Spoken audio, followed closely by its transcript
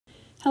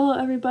Hello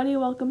everybody,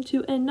 welcome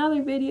to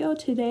another video.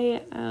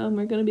 Today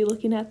we're going to be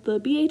looking at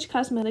the BH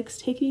Cosmetics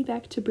Take Me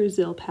Back to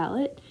Brazil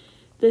palette.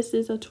 This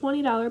is a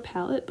 $20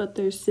 palette, but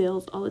there's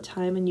sales all the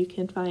time and you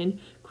can find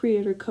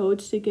creator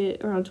codes to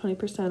get around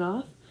 20%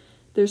 off.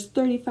 There's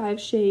 35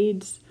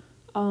 shades,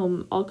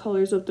 all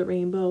colors of the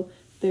rainbow.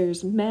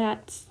 There's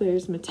mattes,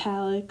 there's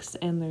metallics,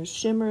 and there's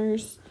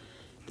shimmers.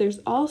 There's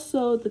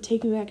also the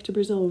Take Me Back to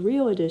Brazil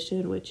Rio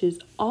edition, which is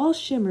all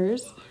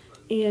shimmers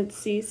and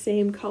see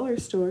same color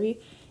story.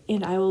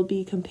 And I will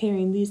be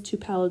comparing these two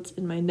palettes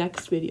in my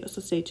next video,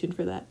 so stay tuned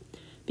for that.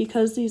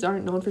 Because these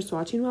aren't known for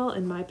swatching well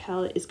and my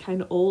palette is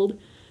kind of old,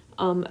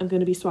 I'm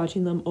going to be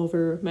swatching them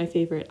over my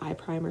favorite eye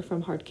primer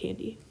from Hard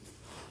Candy.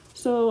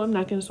 So I'm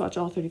not going to swatch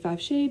all 35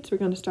 shades. We're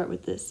going to start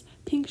with this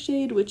pink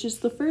shade, which is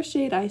the first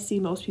shade I see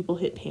most people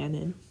hit pan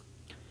in.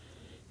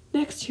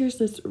 Next, here's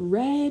this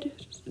red,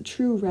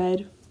 true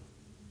red.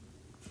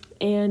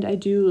 And I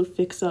do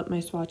fix up my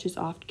swatches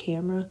off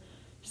camera,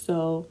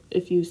 so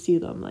if you see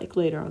them like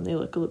later on, they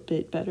look a little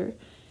bit better.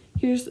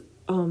 Here's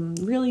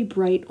really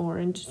bright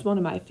orange. It's one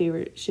of my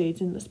favorite shades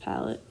in this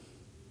palette.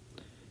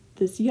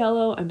 This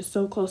yellow, I'm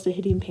so close to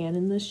hitting pan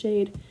in this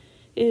shade.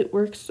 It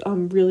works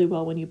really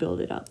well when you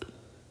build it up.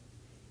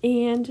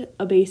 And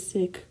a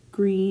basic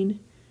green.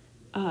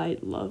 I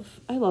love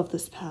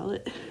this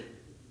palette.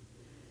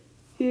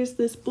 Here's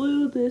this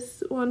blue.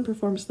 This one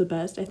performs the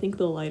best. I think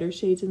the lighter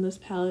shades in this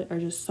palette are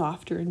just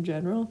softer in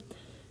general.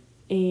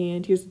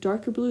 And here's a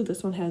darker blue.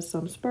 This one has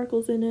some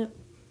sparkles in it.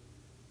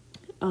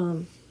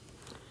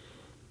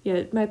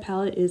 Yeah, my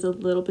palette is a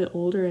little bit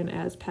older, and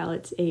as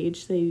palettes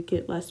age, they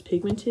get less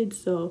pigmented.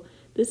 So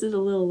this is a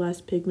little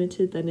less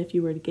pigmented than if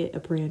you were to get a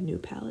brand new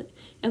palette.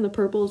 And the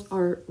purples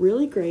are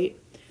really great.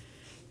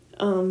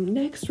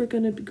 Next, we're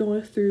going to be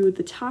going through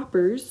the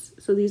toppers.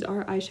 So these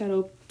are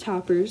eyeshadow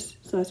toppers,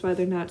 so that's why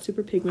they're not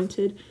super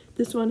pigmented.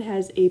 This one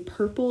has a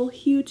purple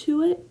hue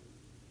to it.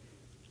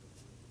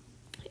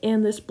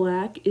 And this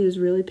black is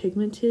really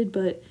pigmented,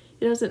 but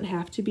it doesn't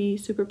have to be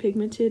super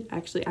pigmented.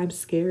 Actually, I'm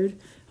scared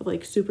of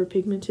like super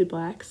pigmented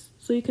blacks,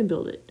 so you can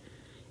build it.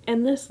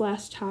 And this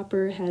last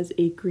topper has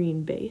a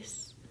green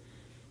base.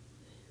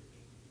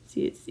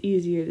 See, it's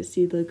easier to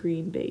see the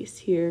green base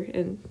here,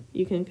 and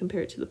you can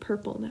compare it to the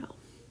purple now.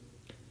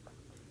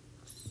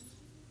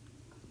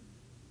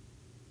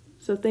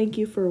 So thank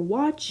you for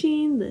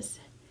watching. This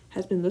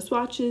has been the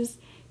swatches.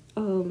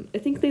 I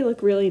think they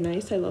look really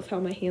nice. I love how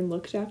my hand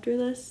looks after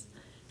this.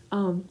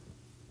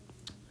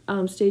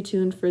 Stay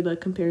tuned for the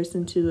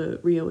comparison to the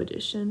Rio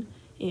edition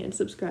and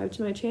subscribe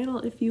to my channel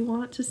if you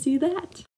want to see that.